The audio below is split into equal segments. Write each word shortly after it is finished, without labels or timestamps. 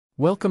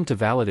Welcome to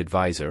Valid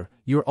Advisor,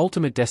 your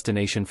ultimate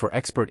destination for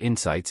expert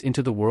insights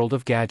into the world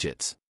of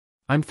gadgets.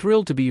 I'm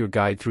thrilled to be your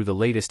guide through the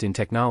latest in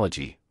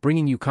technology,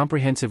 bringing you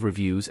comprehensive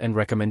reviews and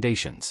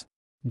recommendations.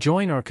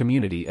 Join our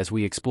community as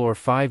we explore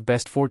 5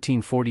 best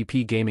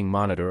 1440p gaming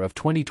monitor of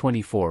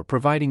 2024,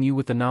 providing you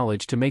with the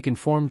knowledge to make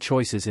informed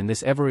choices in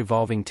this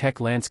ever-evolving tech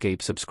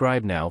landscape.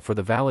 Subscribe now for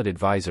the Valid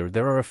Advisor.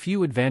 There are a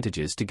few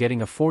advantages to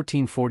getting a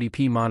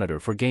 1440p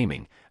monitor for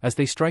gaming, as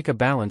they strike a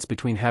balance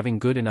between having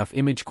good enough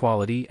image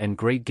quality and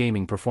great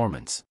gaming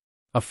performance.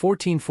 A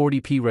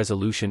 1440p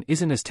resolution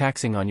isn't as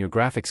taxing on your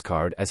graphics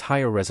card as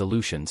higher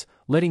resolutions,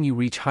 letting you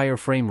reach higher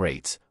frame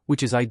rates,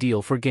 which is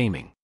ideal for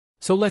gaming.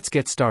 So let's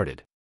get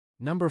started.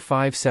 Number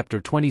 5. Sceptre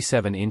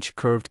 27-inch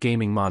Curved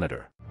Gaming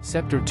Monitor.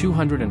 Sceptre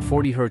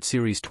 240Hz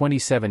Series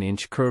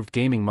 27-inch Curved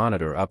Gaming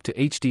Monitor up to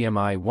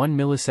HDMI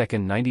 1ms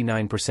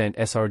 99%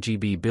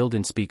 sRGB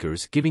built-in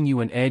speakers, giving you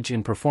an edge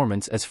in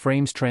performance as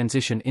frames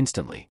transition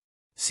instantly.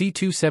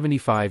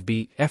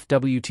 C275B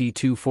FWT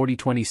 240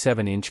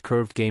 27-inch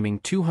Curved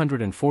Gaming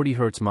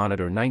 240Hz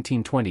Monitor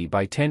 1920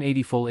 by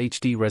 1080 Full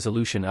HD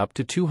resolution up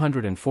to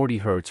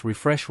 240Hz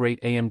refresh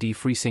rate AMD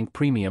FreeSync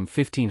Premium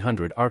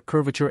 1500R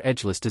Curvature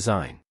Edgeless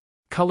Design.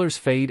 Colors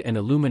fade and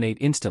illuminate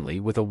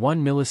instantly with a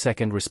 1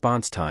 millisecond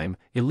response time,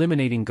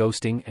 eliminating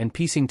ghosting and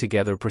piecing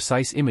together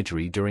precise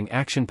imagery during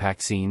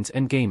action-packed scenes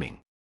and gaming.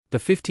 The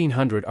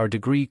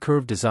 1500R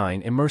curved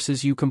design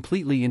immerses you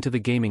completely into the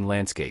gaming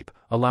landscape,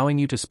 allowing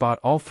you to spot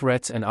all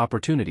threats and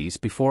opportunities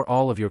before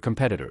all of your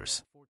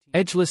competitors.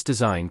 Edgeless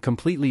design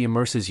completely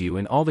immerses you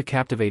in all the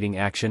captivating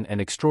action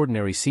and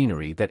extraordinary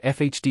scenery that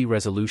FHD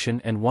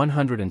resolution and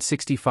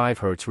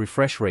 165Hz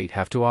refresh rate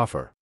have to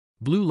offer.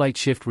 Blue Light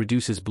Shift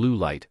reduces blue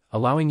light,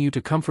 allowing you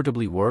to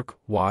comfortably work,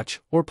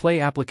 watch, or play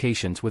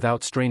applications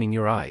without straining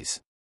your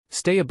eyes.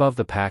 Stay above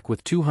the pack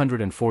with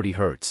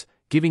 240Hz,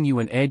 giving you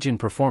an edge in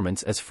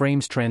performance as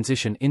frames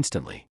transition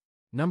instantly.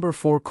 Number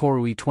 4.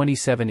 Koroi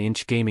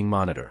 27-inch Gaming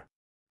Monitor.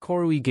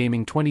 Koroi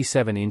Gaming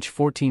 27-inch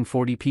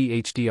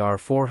 1440p HDR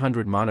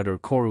 400 Monitor.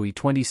 Koroi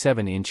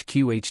 27-inch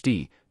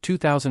QHD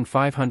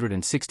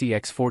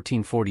 2560x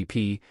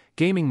 1440p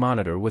gaming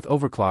monitor with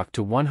overclock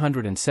to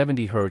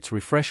 170Hz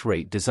refresh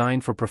rate,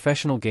 designed for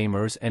professional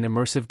gamers and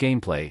immersive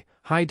gameplay.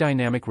 High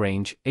dynamic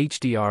range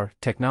HDR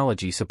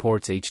technology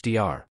supports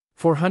HDR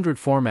 400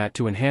 format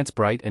to enhance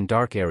bright and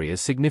dark areas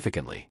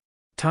significantly.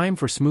 Time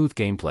for smooth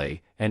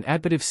gameplay and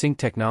adaptive sync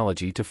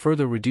technology to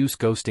further reduce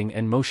ghosting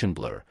and motion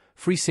blur.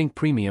 FreeSync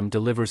Premium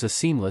delivers a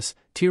seamless,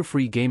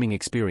 tear-free gaming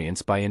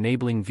experience by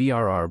enabling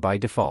VRR by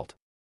default.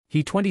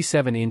 The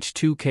 27-inch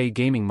 2K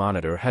gaming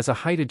monitor has a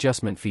height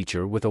adjustment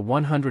feature with a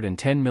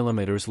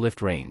 110mm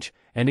lift range,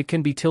 and it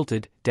can be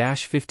tilted,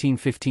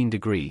 15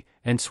 degree,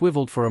 and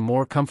swiveled for a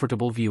more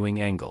comfortable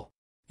viewing angle.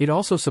 It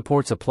also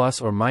supports a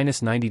plus or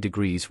minus 90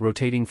 degrees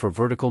rotating for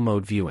vertical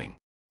mode viewing.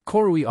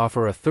 Koroi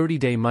offer a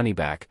 30-day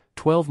money-back,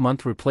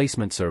 12-month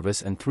replacement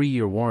service and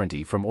 3-year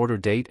warranty from order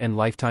date and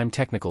lifetime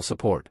technical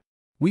support.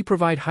 We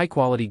provide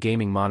high-quality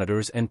gaming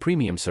monitors and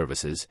premium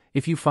services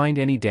if you find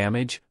any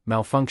damage,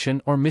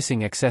 malfunction, or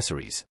missing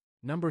accessories.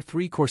 Number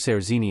 3. Corsair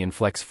Xenion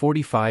Flex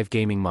 45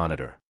 Gaming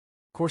Monitor.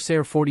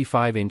 Corsair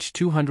 45-inch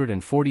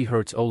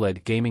 240Hz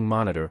OLED Gaming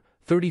Monitor,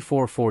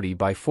 3440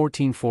 by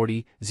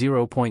 1440,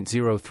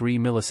 0.03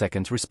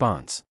 milliseconds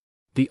response.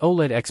 The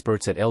OLED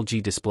experts at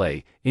LG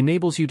Display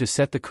enables you to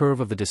set the curve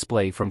of the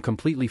display from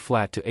completely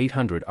flat to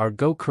 800R.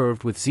 Go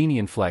curved with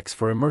Xenion Flex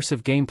for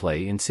immersive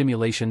gameplay in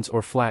simulations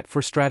or flat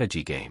for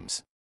strategy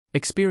games.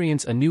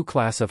 Experience a new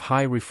class of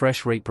high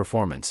refresh rate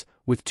performance,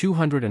 with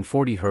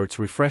 240Hz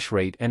refresh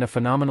rate and a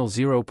phenomenal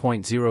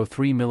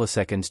 0.03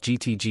 milliseconds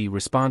GTG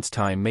response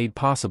time made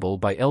possible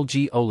by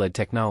LG OLED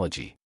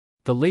technology.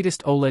 The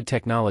latest OLED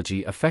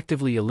technology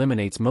effectively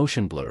eliminates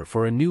motion blur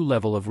for a new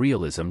level of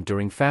realism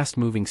during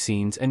fast-moving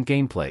scenes and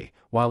gameplay,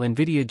 while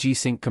NVIDIA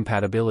G-Sync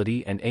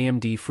compatibility and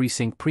AMD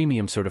FreeSync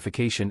Premium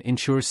certification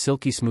ensures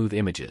silky smooth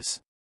images.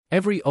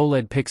 Every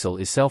OLED pixel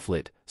is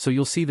self-lit, so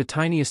you'll see the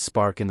tiniest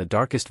spark in the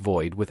darkest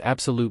void with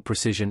absolute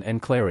precision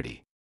and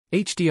clarity.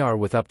 HDR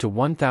with up to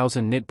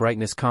 1000 nit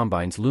brightness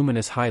combines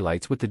luminous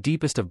highlights with the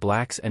deepest of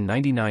blacks and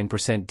 99%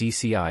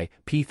 DCI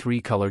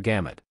P3 color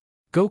gamut.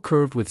 Go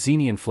curved with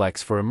Xenion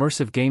Flex for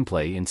immersive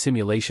gameplay in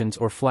simulations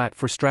or flat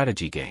for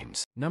strategy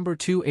games. Number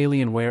 2.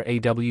 Alienware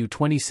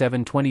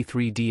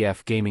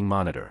AW2723DF Gaming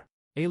Monitor.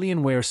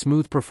 Alienware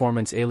Smooth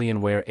Performance.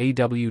 Alienware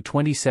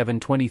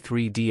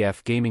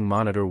AW2723DF Gaming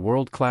Monitor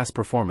world-class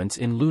performance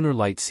in lunar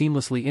light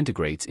seamlessly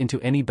integrates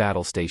into any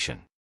battle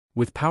station.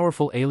 With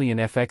powerful Alien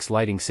FX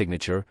lighting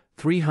signature,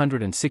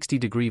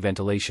 360-degree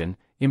ventilation,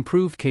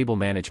 improved cable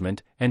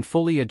management, and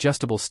fully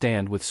adjustable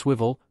stand with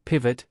swivel,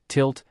 pivot,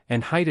 tilt,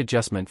 and height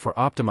adjustment for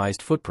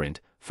optimized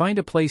footprint, find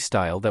a play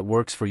style that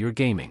works for your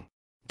gaming.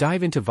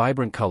 Dive into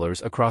vibrant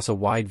colors across a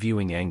wide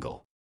viewing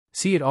angle.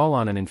 See it all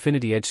on an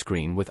Infinity Edge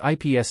screen with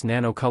IPS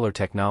nano color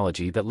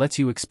technology that lets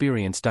you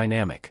experience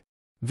dynamic,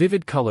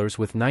 vivid colors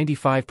with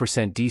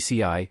 95%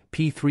 DCI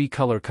P3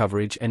 color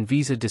coverage and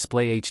VISA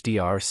Display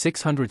HDR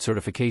 600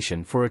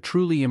 certification for a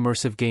truly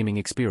immersive gaming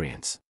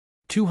experience.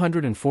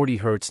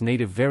 240Hz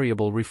native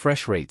variable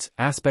refresh rates,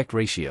 aspect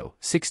ratio,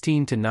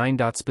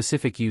 16:9.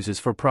 Specific uses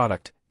for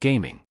product,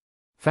 gaming.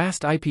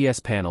 Fast IPS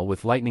panel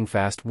with lightning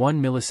fast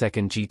 1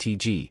 millisecond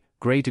GTG,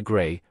 gray to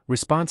gray,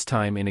 response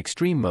time in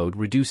extreme mode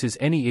reduces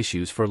any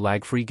issues for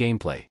lag-free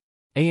gameplay.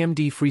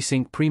 AMD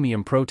FreeSync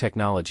Premium Pro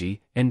technology,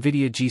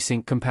 NVIDIA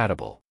G-Sync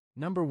compatible.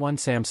 Number 1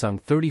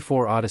 Samsung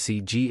 34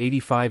 Odyssey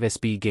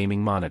G85SB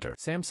Gaming Monitor.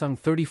 Samsung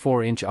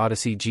 34-inch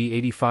Odyssey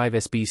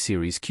G85SB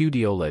Series QD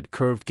OLED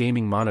Curved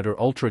Gaming Monitor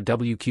Ultra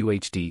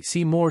WQHD.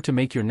 See more to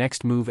make your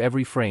next move.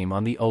 Every frame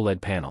on the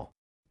OLED panel.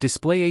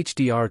 Display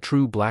HDR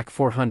True Black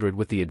 400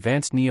 with the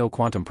advanced Neo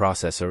Quantum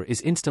processor is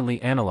instantly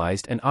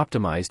analyzed and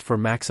optimized for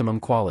maximum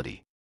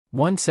quality.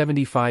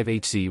 175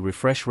 Hz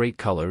refresh rate.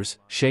 Colors,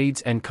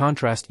 shades and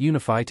contrast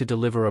unify to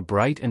deliver a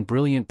bright and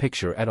brilliant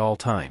picture at all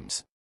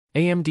times.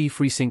 AMD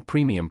FreeSync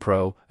Premium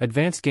Pro,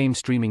 advanced game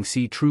streaming.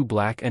 See true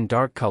black and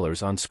dark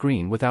colors on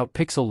screen without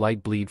pixel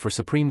light bleed for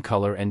supreme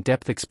color and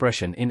depth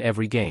expression in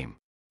every game.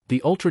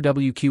 The Ultra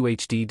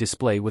WQHD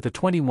display with a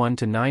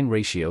 21:9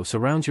 ratio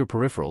surrounds your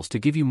peripherals to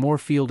give you more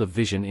field of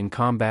vision in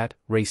combat,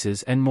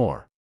 races and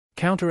more.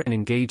 Counter and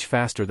engage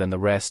faster than the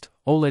rest.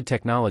 OLED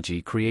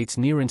technology creates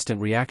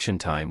near-instant reaction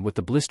time with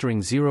the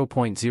blistering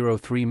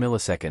 0.03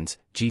 milliseconds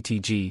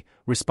GTG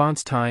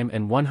response time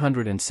and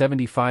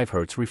 175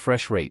 Hz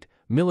refresh rate.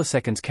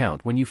 Milliseconds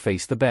count when you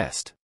face the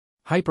best.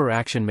 Hyper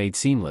action made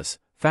seamless.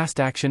 Fast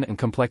action and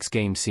complex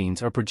game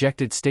scenes are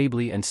projected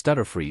stably and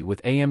stutter-free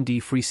with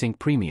AMD FreeSync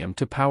Premium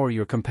to power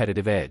your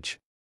competitive edge.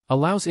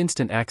 Allows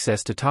instant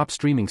access to top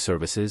streaming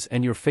services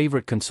and your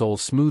favorite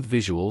consoles. Smooth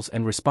visuals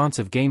and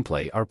responsive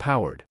gameplay are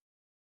powered.